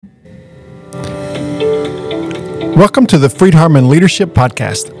Welcome to the Friedharman Leadership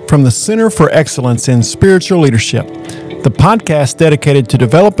Podcast from the Center for Excellence in Spiritual Leadership, the podcast dedicated to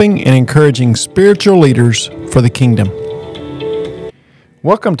developing and encouraging spiritual leaders for the kingdom.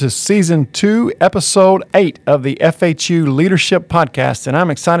 Welcome to Season 2, Episode 8 of the FHU Leadership Podcast, and I'm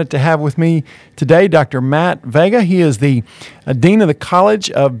excited to have with me today Dr. Matt Vega. He is the Dean of the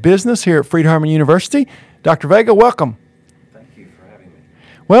College of Business here at Friedharman University. Dr. Vega, welcome. Thank you for having me.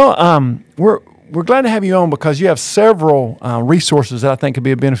 Well, we're glad to have you on because you have several resources that I think could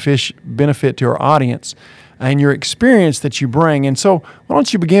be a benefit to our audience and your experience that you bring. And so why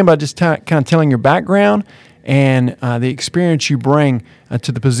don't you begin by just kind of telling your background and the experience you bring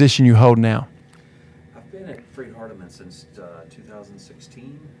to the position you hold now. I've been at Friedharman since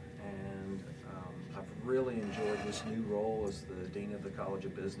 2016, and I've really enjoyed this new role as the Dean of the College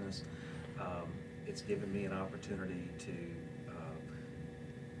of Business. It's given me an opportunity to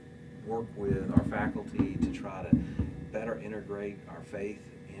work with our faculty to try to better integrate our faith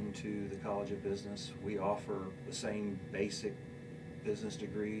into the College of Business. We offer the same basic business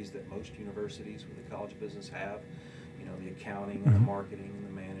degrees that most universities with the College of Business have, the accounting and the marketing and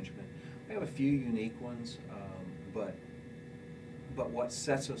the management. We have a few unique ones, but what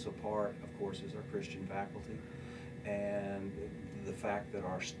sets us apart, of course, is our Christian faculty and the fact that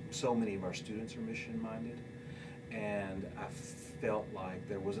so many of our students are mission-minded. And I felt like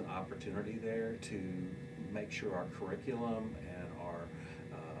there was an opportunity there to make sure our curriculum and our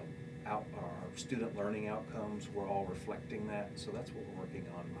student learning outcomes were all reflecting that. So that's what we're working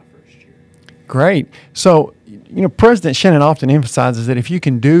on in my first year. Great. So, President Shannon often emphasizes that if you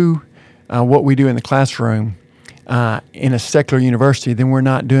can do what we do in the classroom in a secular university, then we're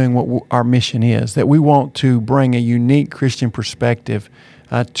not doing what our mission is, that we want to bring a unique Christian perspective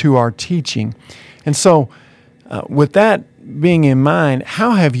to our teaching. And so, with that being in mind,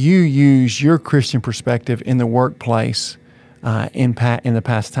 how have you used your Christian perspective in the workplace in the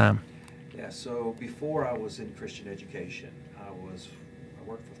past time? Yeah, so before I was in Christian education, I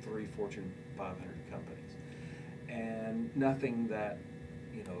worked for 3 Fortune 500 companies, and nothing that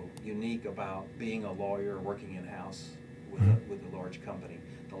unique about being a lawyer working in-house with a large company.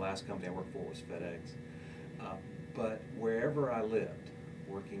 The last company I worked for was FedEx, but wherever I lived,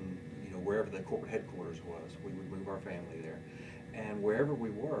 working wherever the corporate headquarters was, we would move our family there. And wherever we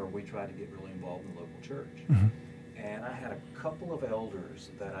were, we tried to get really involved in the local church. Mm-hmm. And I had a couple of elders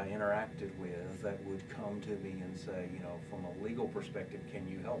that I interacted with that would come to me and say, from a legal perspective, can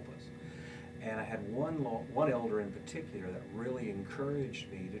you help us? And I had one elder in particular that really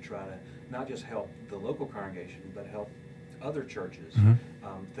encouraged me to try to not just help the local congregation, but help other churches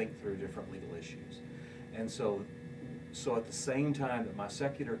think through different legal issues. And so at the same time that my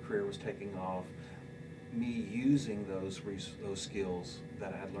secular career was taking off, me using those skills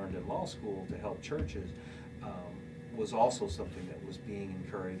that I had learned in law school to help churches was also something that was being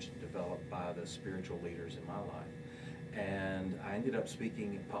encouraged and developed by the spiritual leaders in my life. And I ended up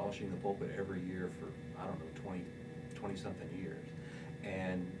speaking and polishing the pulpit every year for, 20-something years.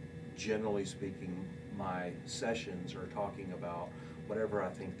 And generally speaking, my sessions are talking about whatever I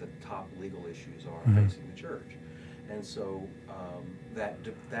think the top legal issues are facing the church. And so that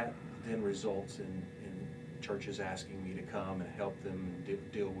then results in churches asking me to come and help them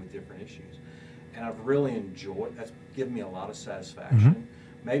deal with different issues. And I've really enjoyed, that's given me a lot of satisfaction,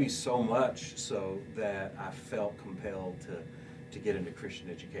 maybe so much so that I felt compelled to get into Christian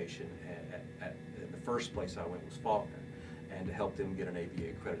education. At the first place I went was Faulkner, and to help them get an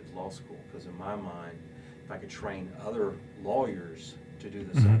ABA accredited law school, because in my mind, if I could train other lawyers to do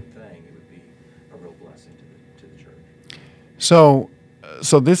the same thing, it would be a real blessing to the church. So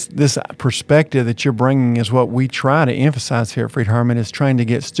this perspective that you're bringing is what we try to emphasize here at Friedharman, is trying to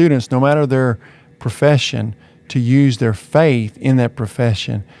get students, no matter their profession, to use their faith in that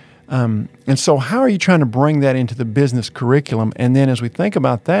profession. And so how are you trying to bring that into the business curriculum? And then as we think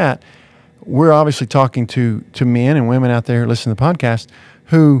about that, we're obviously talking to men and women out there who listen to the podcast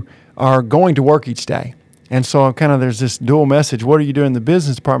who are going to work each day. And so kind of there's this dual message. What are you doing in the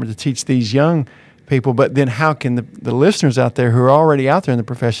business department to teach these young people? But then how can the listeners out there who are already out there in the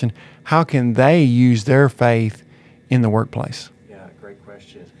profession, how can they use their faith in the workplace? Yeah, great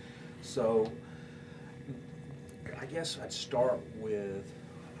question. So I guess I'd start with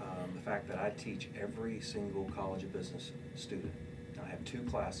the fact that I teach every single College of Business student. I have 2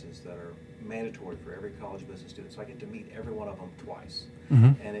 classes that are mandatory for every College of Business student, so I get to meet every one of them twice.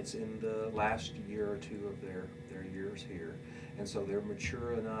 And it's in the last year or 2 of their years here. And so they're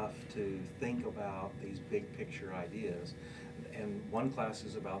mature enough to think about these big picture ideas. And one class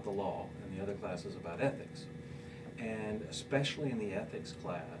is about the law, and the other class is about ethics. And especially in the ethics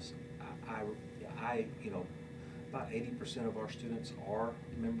class, I about 80% of our students are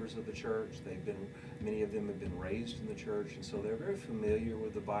members of the church. Many of them have been raised in the church, and so they're very familiar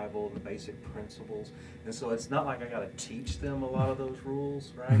with the Bible and the basic principles. And so it's not like I got to teach them a lot of those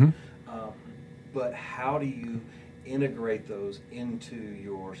rules, right? Mm-hmm. But how do you integrate those into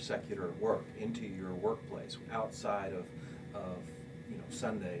your secular work, into your workplace, outside of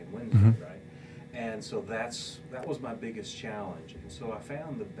Sunday and Wednesday, Mm-hmm. right? And so that was my biggest challenge. And so I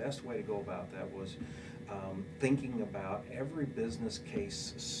found the best way to go about that was thinking about every business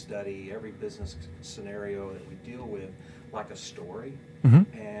case study, every business scenario that we deal with like a story,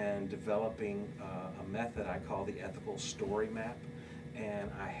 Mm-hmm. and developing a method I call the ethical story map.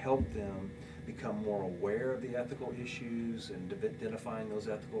 And I help them become more aware of the ethical issues and identifying those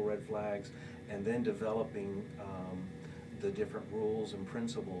ethical red flags, and then developing the different rules and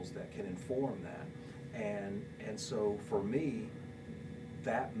principles that can inform that. And so for me,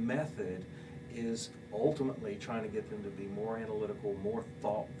 that method is ultimately trying to get them to be more analytical, more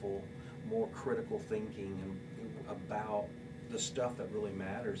thoughtful, more critical thinking about the stuff that really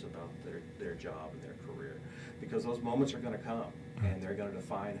matters about their job and their career. Because those moments are going to come, and they're going to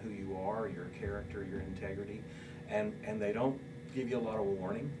define who you are, your character, your integrity, and they don't give you a lot of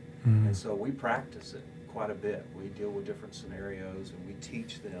warning. Mm-hmm. And so we practice it quite a bit. We deal with different scenarios, and we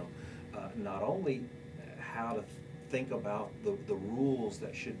teach them not only how to think about the rules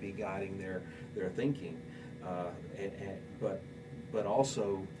that should be guiding their thinking, but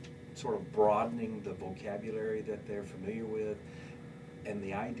also sort of broadening the vocabulary that they're familiar with. And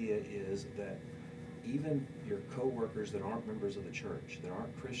the idea is that even your coworkers that aren't members of the church, that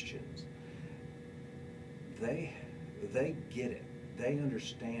aren't Christians, they get it. They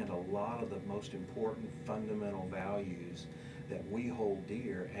understand a lot of the most important fundamental values that we hold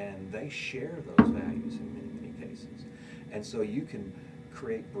dear, and they share those values in many, many cases. And so you can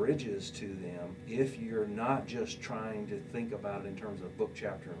create bridges to them if you're not just trying to think about it in terms of book,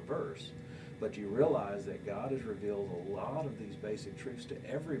 chapter, and verse, but you realize that God has revealed a lot of these basic truths to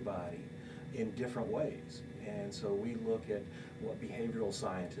everybody in different ways. And so we look at what behavioral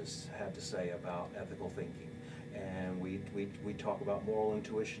scientists have to say about ethical thinking, and we talk about moral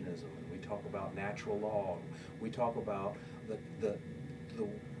intuitionism, and we talk about natural law, and we talk about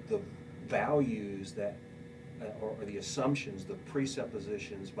the values that or the assumptions, the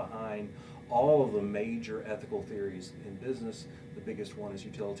presuppositions behind all of the major ethical theories in business. The biggest one is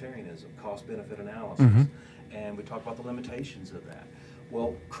utilitarianism, cost-benefit analysis, Mm-hmm. and we talk about the limitations of that.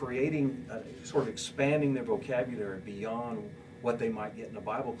 Well, creating, sort of expanding their vocabulary beyond what they might get in a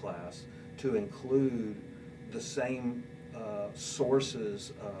Bible class to include the same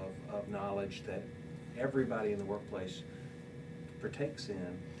sources of knowledge that everybody in the workplace partakes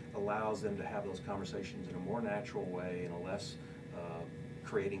in, allows them to have those conversations in a more natural way and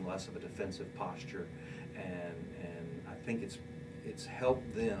creating less of a defensive posture. And I think it's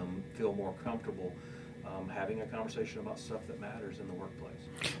helped them feel more comfortable having a conversation about stuff that matters in the workplace.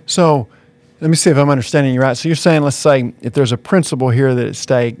 So let me see if I'm understanding you right. So you're saying, let's say if there's a principle here that at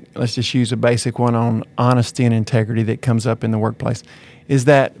stake, let's just use a basic one on honesty and integrity that comes up in the workplace, is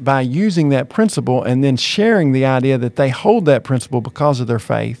that by using that principle and then sharing the idea that they hold that principle because of their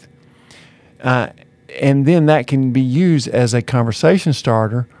faith, and then that can be used as a conversation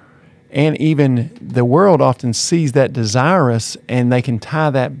starter, and even the world often sees that desirous, and they can tie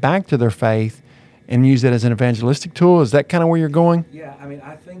that back to their faith and use that as an evangelistic tool. Is that kind of where you're going? Yeah, I mean,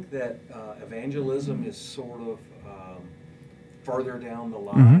 I think that evangelism is sort of further down the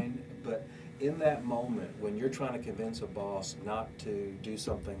line, but in that moment when you're trying to convince a boss not to do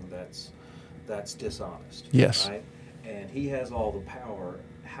something that's dishonest, Yes. right? And he has all the power,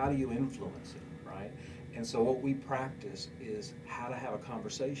 how do you influence him, right? And so what we practice is how to have a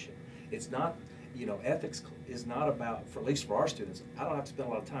conversation. It's not, ethics is not about, for at least for our students, I don't have to spend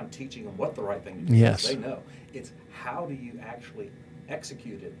a lot of time teaching them what the right thing to do. Yes. They know. It's how do you actually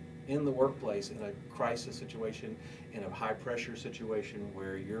execute it in the workplace, in a crisis situation, in a high pressure situation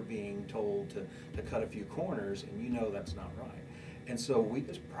where you're being told to cut a few corners and you know that's not right. And so we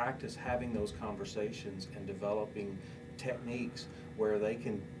just practice having those conversations and developing techniques where they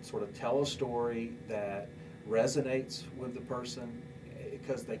can sort of tell a story that resonates with the person,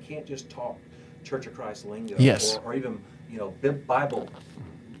 because they can't just talk Church of Christ lingo, Yes. or even Bible.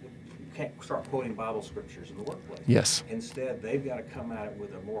 You can't start quoting Bible scriptures in the workplace. Yes. Instead, they've got to come at it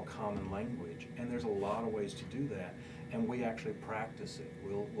with a more common language, and there's a lot of ways to do that. And we actually practice it.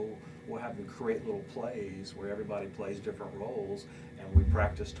 We'll have them create little plays where everybody plays different roles, and we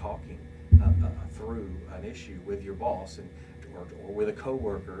practice talking through an issue with your boss. And or with a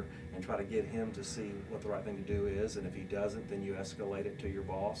coworker and try to get him to see what the right thing to do is, and if he doesn't, then you escalate it to your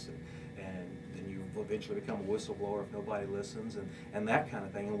boss, and then you eventually become a whistleblower if nobody listens, and that kind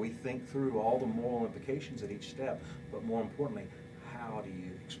of thing. And we think through all the moral implications at each step, but more importantly, how do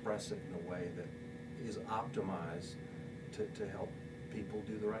you express it in a way that is optimized to help people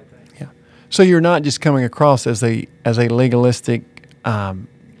do the right thing? Yeah. So you're not just coming across as a legalistic,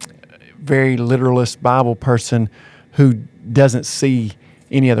 very literalist Bible person who doesn't see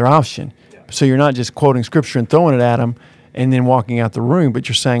any other option. Yeah. So you're not just quoting scripture and throwing it at them and then walking out the room, but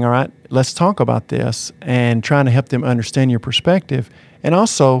you're saying, all right, let's talk about this, and trying to help them understand your perspective, and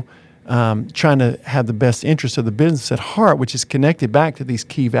also trying to have the best interest of the business at heart, which is connected back to these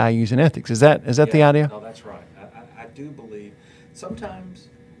key values and ethics. Is that the idea? No, that's right. I do believe sometimes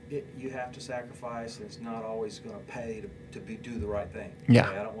you have to sacrifice, and it's not always going to pay to do the right thing. Yeah.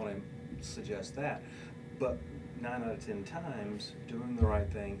 Okay? I don't want to suggest that, but 9 out of 10 times, doing the right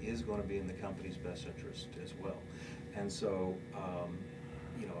thing is going to be in the company's best interest as well. And so,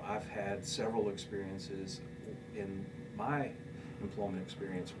 I've had several experiences in my employment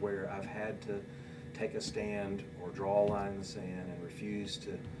experience where I've had to take a stand or draw a line in the sand and refuse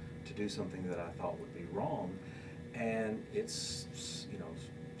to do something that I thought would be wrong, and it's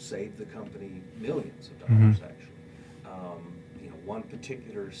saved the company millions of dollars. Mm-hmm. Actually. One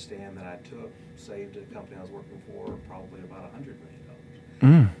particular stand that I took saved a company I was working for probably about $100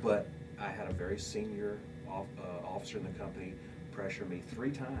 million. But I had a very senior officer in the company pressure me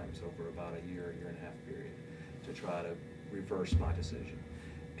 3 times over about a year and a half period to try to reverse my decision.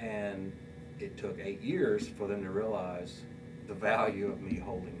 And it took 8 years for them to realize the value of me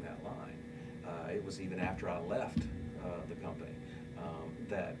holding that line. It was even after I left the company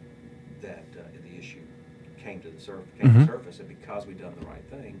that the issue came to the surface, and because we'd done the right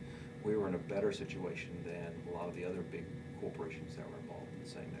thing, we were in a better situation than a lot of the other big corporations that were involved in the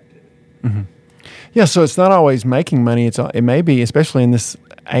same activity. Mm-hmm. Yeah, so it's not always making money. It may be, especially in this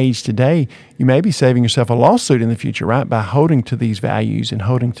age today, you may be saving yourself a lawsuit in the future, right, by holding to these values and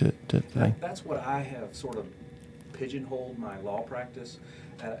holding to things. That's what I have sort of pigeonholed my law practice.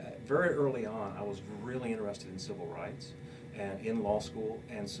 Very early on, I was really interested in civil rights and in law school,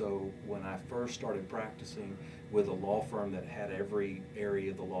 and so when I first started practicing with a law firm that had every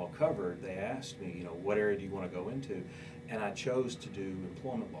area of the law covered, they asked me, what area do you want to go into? And I chose to do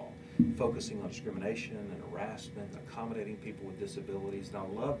employment law, focusing on discrimination and harassment, and accommodating people with disabilities, and I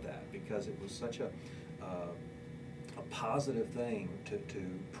loved that because it was such a positive thing to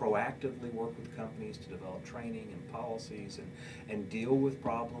proactively work with companies to develop training and policies and deal with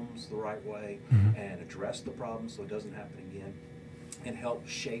problems the right way, mm-hmm. and address the problem so it doesn't happen again, and help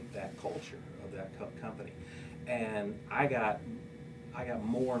shape that culture of that company. And I got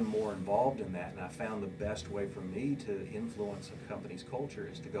more and more involved in that, and I found the best way for me to influence a company's culture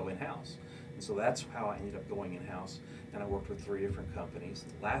is to go in-house. And so that's how I ended up going in-house, and I worked with 3 different companies,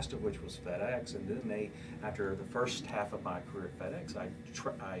 the last of which was FedEx. And then after the first half of my career at FedEx,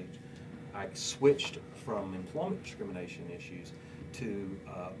 I switched from employment discrimination issues to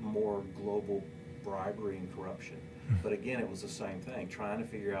more global bribery and corruption. But again, it was the same thing, trying to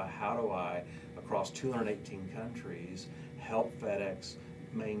figure out how do I, across 218 countries, help FedEx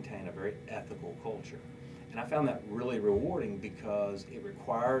maintain a very ethical culture. And I found that really rewarding because it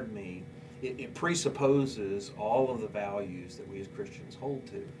required me, it presupposes all of the values that we as Christians hold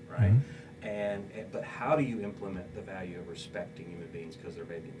to, right? Mm-hmm. But how do you implement the value of respecting human beings because they're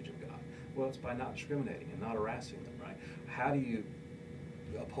made in the image of God? Well, it's by not discriminating and not harassing them, right? How do you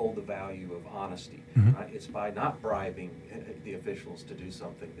uphold the value of honesty, mm-hmm. right? It's by not bribing the officials to do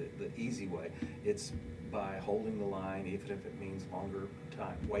something the easy way. It's by holding the line, even if it means longer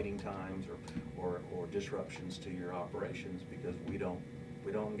waiting times or disruptions to your operations, because we don't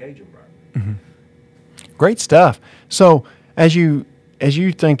engage in bribery. Mm-hmm. Great stuff. So as you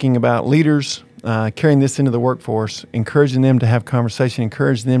thinking about leaders carrying this into the workforce, encouraging them to have conversation,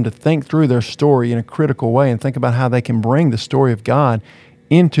 encouraging them to think through their story in a critical way and think about how they can bring the story of God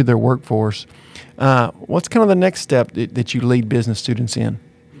into their workforce, what's kind of the next step that you lead business students in?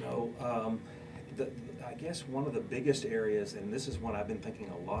 I guess one of the biggest areas, and this is one I've been thinking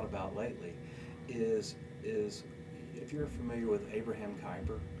a lot about lately, is if you're familiar with Abraham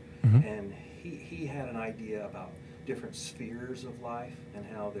Kuyper, mm-hmm. and he had an idea about different spheres of life and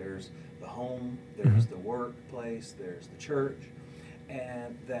how there's the home, there's mm-hmm. the workplace, there's the church,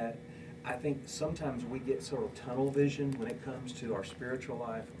 and that I think sometimes we get sort of tunnel vision when it comes to our spiritual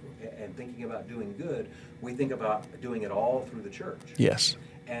life and thinking about doing good. We think about doing it all through the church. Yes.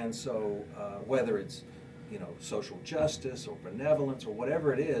 And so whether it's social justice or benevolence or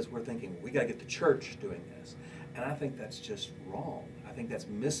whatever it is, we're thinking we got to get the church doing this. And I think that's just wrong. I think that's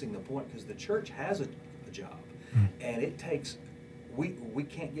missing the point, because the church has a job, and it takes, we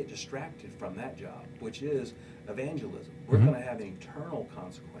can't get distracted from that job, which is evangelism. We're going to have an eternal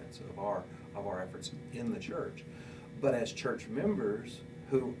consequence of our efforts in the church. But as church members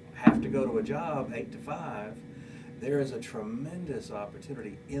who have to go to a job 8 to 5, there is a tremendous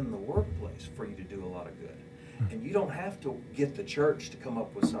opportunity in the workplace for you to do a lot of good. And you don't have to get the church to come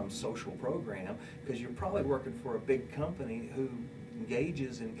up with some social program, because you're probably working for a big company who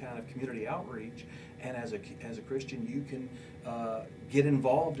engages in kind of community outreach. And as a Christian, you can get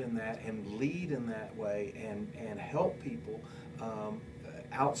involved in that and lead in that way, and help people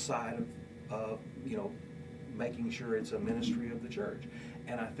outside of making sure it's a ministry of the church.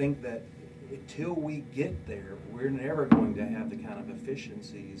 And I think that until we get there, we're never going to have the kind of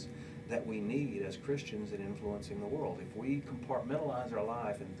efficiencies that we need as Christians in influencing the world. If we compartmentalize our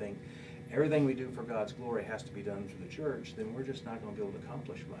life and think everything we do for God's glory has to be done through the church, then we're just not going to be able to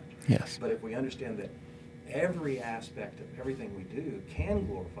accomplish much. Yes. But if we understand that every aspect of everything we do can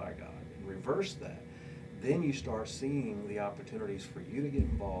glorify God, and reverse that, then you start seeing the opportunities for you to get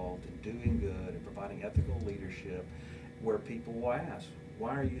involved in doing good and providing ethical leadership, where people will ask,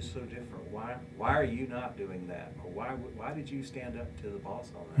 why are you so different? Why are you not doing that? Or why did you stand up to the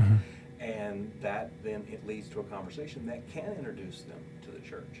boss on that? And that then it leads to a conversation that can introduce them to the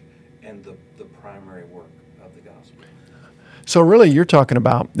church and the primary work of the gospel. So really, you're talking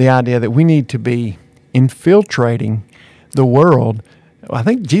about the idea that we need to be infiltrating the world. I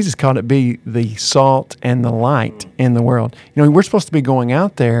think Jesus called it be the salt and the light in the world. We're supposed to be going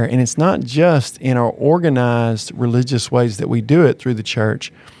out there, and it's not just in our organized religious ways that we do it through the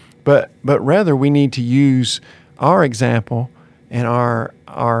church, but rather we need to use our example and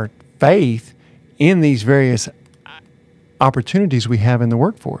our faith in these various opportunities we have in the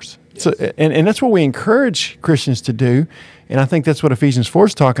workforce. Yes. So, and that's what we encourage Christians to do, and I think that's what Ephesians 4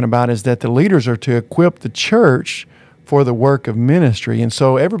 is talking about, is that the leaders are to equip the church for the work of ministry. And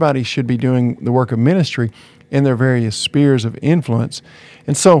so everybody should be doing the work of ministry in their various spheres of influence.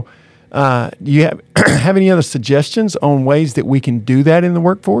 And so do you have any other suggestions on ways that we can do that in the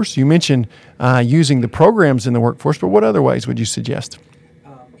workforce? You mentioned using the programs in the workforce, but what other ways would you suggest?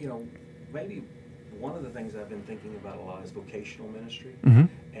 Maybe one of the things I've been thinking about a lot is vocational ministry,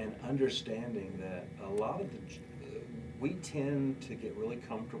 and understanding that a lot of we tend to get really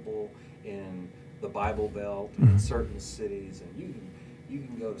comfortable in the Bible Belt in certain cities, and you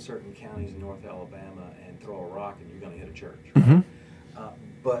can go to certain counties in North Alabama and throw a rock and you're going to hit a church. Right?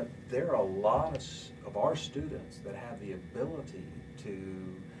 But there are a lot of our students that have the ability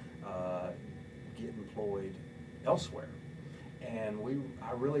to get employed elsewhere, and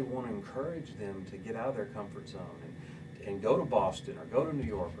I really want to encourage them to get out of their comfort zone and go to Boston or go to New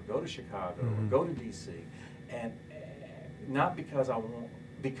York or go to Chicago or go to DC, and not because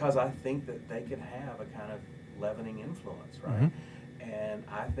because I think that they can have a kind of leavening influence, right? And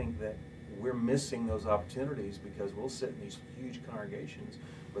I think that we're missing those opportunities because we'll sit in these huge congregations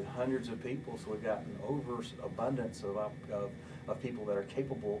with hundreds of people, so we've got an overabundance of people that are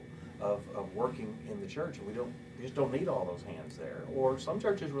capable of working in the church, and we just don't need all those hands there. Or some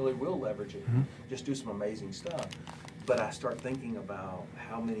churches really will leverage it, just do some amazing stuff. But I start thinking about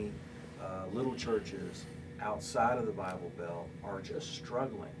how many little churches outside of the Bible Belt are just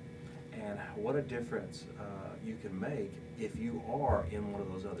struggling, and what a difference you can make if you are in one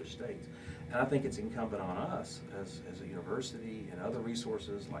of those other states. And I think it's incumbent on us as a university and other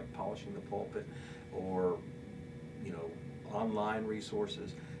resources like polishing the pulpit or online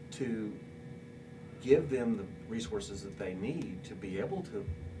resources to give them the resources that they need to be able to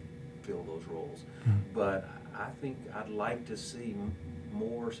fill those roles. But I think I'd like to see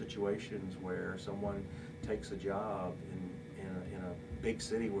more situations where someone takes a job in a big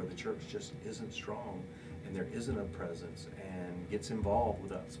city where the church just isn't strong and there isn't a presence, and gets involved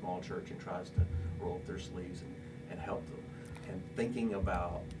with that small church and tries to roll up their sleeves and help them. And thinking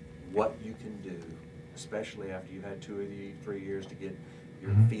about what you can do, especially after you've had 2 or 3 years to get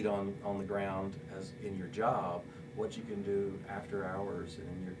your feet on the ground as in your job, what you can do after hours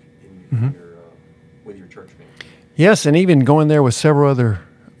and with your church family. Yes, and even going there with several other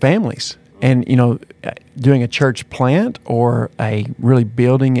families. And, doing a church plant or a really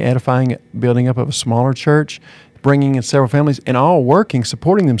edifying building up of a smaller church, bringing in several families and all working,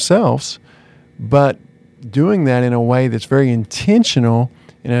 supporting themselves, but doing that in a way that's very intentional,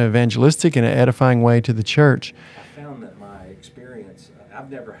 in an evangelistic and an edifying way to the church. I found that my experience, I've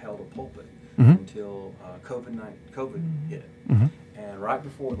never held a pulpit until COVID hit. And right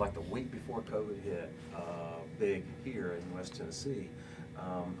before, like the week before COVID hit, big here in West Tennessee,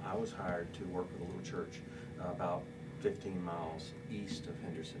 I was hired to work with a little church about 15 miles east of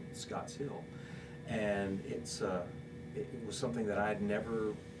Henderson, Scotts Hill. And it was something that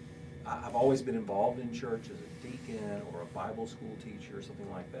I've always been involved in church as a deacon or a Bible school teacher or something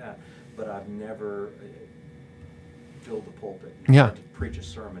like that, but I've never filled the pulpit and Yeah. had to preach a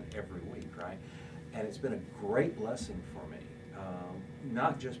sermon every week, right? And it's been a great blessing for me,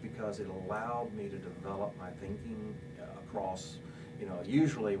 not just because it allowed me to develop my thinking across,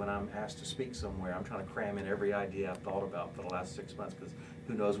 usually when I'm asked to speak somewhere, I'm trying to cram in every idea I've thought about for the last 6 months, because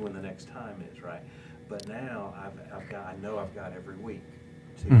who knows when the next time is, right? But now I know I've got every week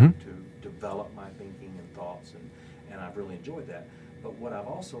to develop my thinking and thoughts, and I've really enjoyed that. But what I've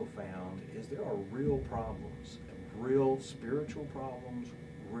also found is there are real problems, real spiritual problems,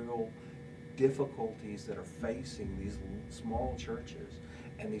 real difficulties that are facing these small churches.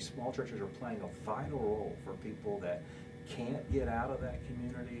 And these small churches are playing a vital role for people that can't get out of that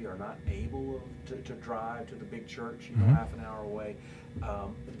community, or not able to drive to the big church, half an hour away.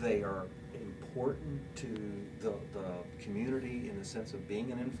 They are important to the community in the sense of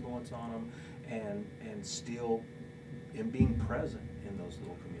being an influence on them, and still in being present in those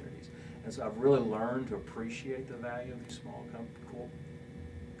little communities. And so I've really learned to appreciate the value of these small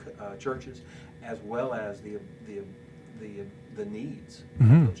churches, as well as the needs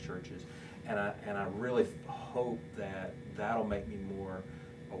of those churches. And I really hope that that'll make me more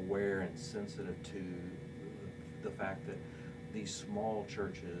aware and sensitive to the fact that these small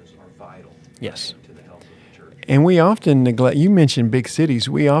churches are vital, yes, to the health of the church. And we often neglect, you mentioned big cities,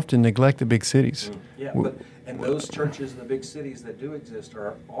 we often neglect the big cities. Yeah, and those churches in the big cities that do exist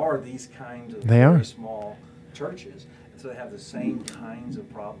are these kinds of very small churches. So they have the same kinds of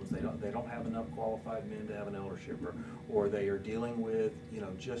problems. They don't have enough qualified men to have an eldership, or they are dealing with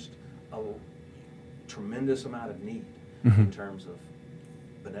just a tremendous amount of need in terms of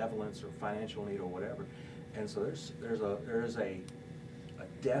benevolence or financial need or whatever. And so there is a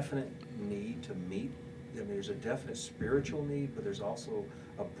definite need to meet. I mean, there's a definite spiritual need, but there's also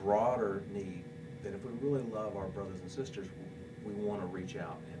a broader need that if we really love our brothers and sisters, we want to reach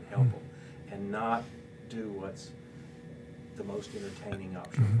out and help them, and not do what's the most entertaining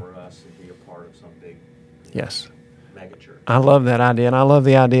option for us, and be a part of some big mega church. I love that idea, and I love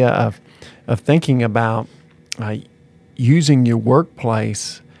the idea of thinking about using your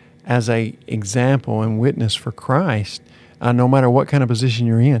workplace as a example and witness for Christ, no matter what kind of position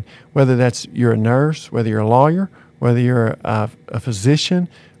you're in, whether that's you're a nurse, whether you're a lawyer, whether you're a physician,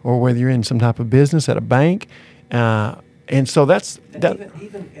 or whether you're in some type of business at a bank. And so that's that.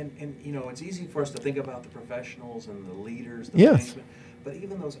 Even it's easy for us to think about the professionals and the leaders, the yes, management, but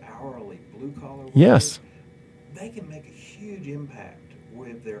even those hourly blue collar workers, yes, they can make a huge impact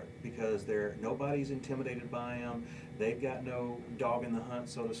because nobody's intimidated by them. They've got no dog in the hunt,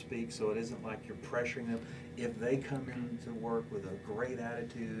 so to speak. So it isn't like you're pressuring them. If they come into work with a great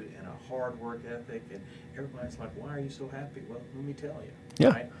attitude and a hard work ethic, and everybody's like, "Why are you so happy?" Well, let me tell you. Yeah.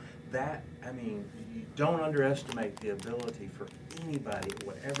 Right? You don't underestimate the ability for anybody at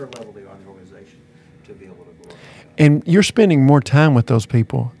whatever level they are in the organization to be able to glorify God. And you're spending more time with those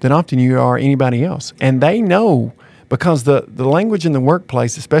people than often you are anybody else. And they know, because the language in the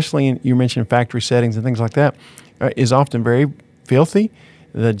workplace, especially you mentioned factory settings and things like that, is often very filthy.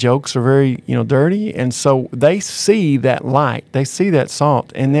 The jokes are very, dirty. And so they see that light. They see that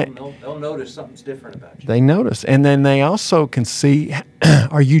salt. And they'll notice something's different about you. They notice. And then they also can see,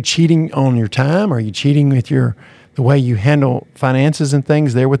 are you cheating on your time? Are you cheating with the way you handle finances and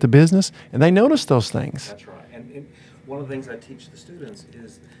things there with the business? And they notice those things. That's right. And one of the things I teach the students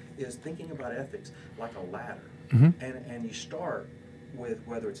is thinking about ethics like a ladder. And you start with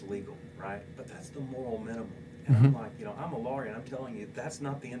whether it's legal, right? But that's the moral minimum. And I'm like, I'm a lawyer, and I'm telling you that's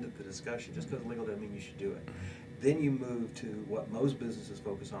not the end of the discussion. Just because legal doesn't mean you should do it. Then you move to what most businesses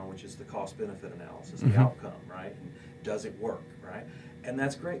focus on, which is the cost-benefit analysis, the outcome, right? And does it work, right? And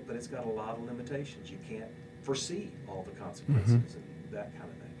that's great, but it's got a lot of limitations. You can't foresee all the consequences and that kind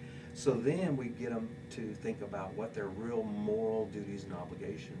of thing. So then we get them to think about what their real moral duties and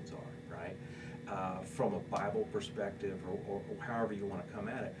obligations are, right? From a Bible perspective, or however you want to come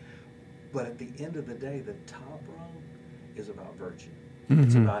at it. But at the end of the day, the top rung is about virtue.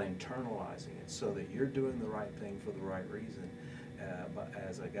 It's about internalizing it so that you're doing the right thing for the right reason. But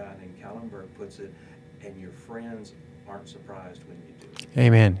as a guy named Kallenberg puts it, and your friends aren't surprised when you do it.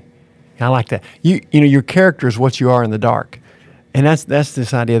 Amen. I like that. Your character is what you are in the dark. And that's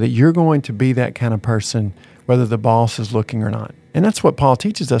this idea that you're going to be that kind of person whether the boss is looking or not. And that's what Paul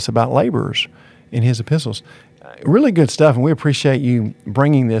teaches us about laborers in his epistles. Really good stuff, and we appreciate you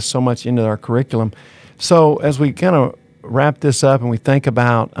bringing this so much into our curriculum. So as we kind of wrap this up and we think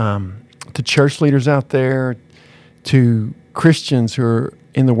about the to church leaders out there, to Christians who are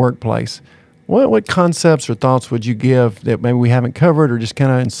in the workplace, what concepts or thoughts would you give that maybe we haven't covered, or just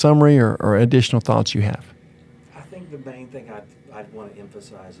kind of in summary, or additional thoughts you have? I think the main thing I'd want to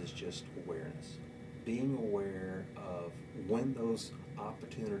emphasize is just awareness. Being aware of when those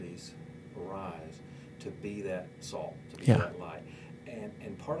opportunities arise to be that salt, to be that light.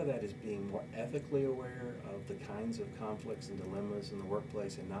 And part of that is being more ethically aware of the kinds of conflicts and dilemmas in the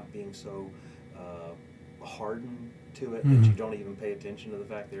workplace, and not being so hardened to it that you don't even pay attention to the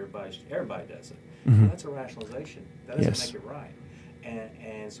fact that everybody does it. And that's a rationalization. That doesn't make it right.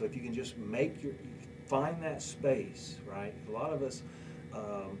 And so if you can just find that space, right? A lot of us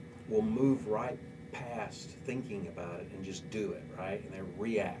will move right past thinking about it and just do it, right? And then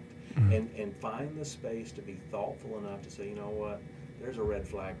react. And find the space to be thoughtful enough to say, you know what, there's a red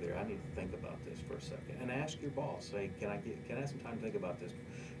flag there. I need to think about this for a second. And ask your boss, say, can I have some time to think about this?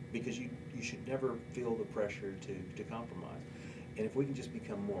 Because you should never feel the pressure to compromise. And if we can just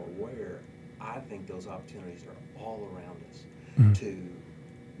become more aware, I think those opportunities are all around us to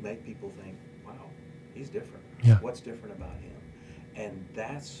make people think, wow, he's different. Yeah. What's different about him? And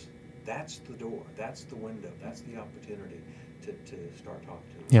that's the door. That's the window. That's the opportunity to start talking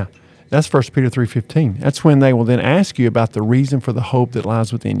to them. Yeah. That's 1 Peter 3:15. That's when they will then ask you about the reason for the hope that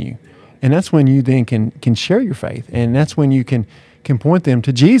lies within you. And that's when you then can share your faith. And that's when you can point them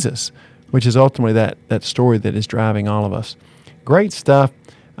to Jesus, which is ultimately that story that is driving all of us. Great stuff.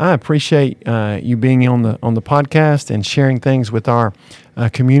 I appreciate you being on the podcast and sharing things with our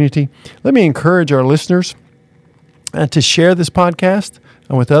community. Let me encourage our listeners to share this podcast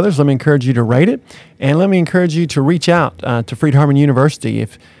with others. Let me encourage you to rate it, and let me encourage you to reach out to Freed-Hardeman University.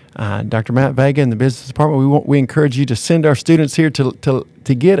 If Dr. Matt Vega and the business department, we encourage you to send our students here to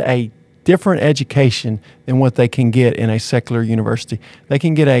get a different education than what they can get in a secular university. They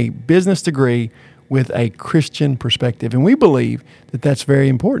can get a business degree with a Christian perspective, and we believe that that's very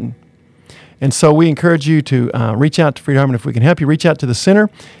important. And so we encourage you to reach out to Freed-Hardeman if we can help you. Reach out to the center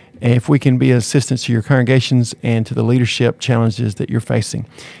if we can be assistance to your congregations and to the leadership challenges that you're facing.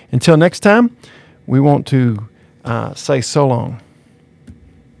 Until next time, we want to say so long.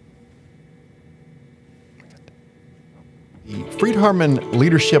 The Freed-Hardeman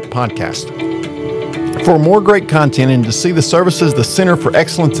Leadership Podcast. For more great content and to see the services the Center for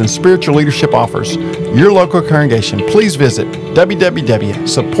Excellence in Spiritual Leadership offers your local congregation, please visit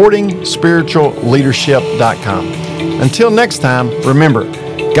www.supportingspiritualleadership.com. Until next time, remember,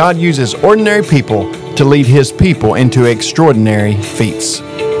 God uses ordinary people to lead His people into extraordinary feats.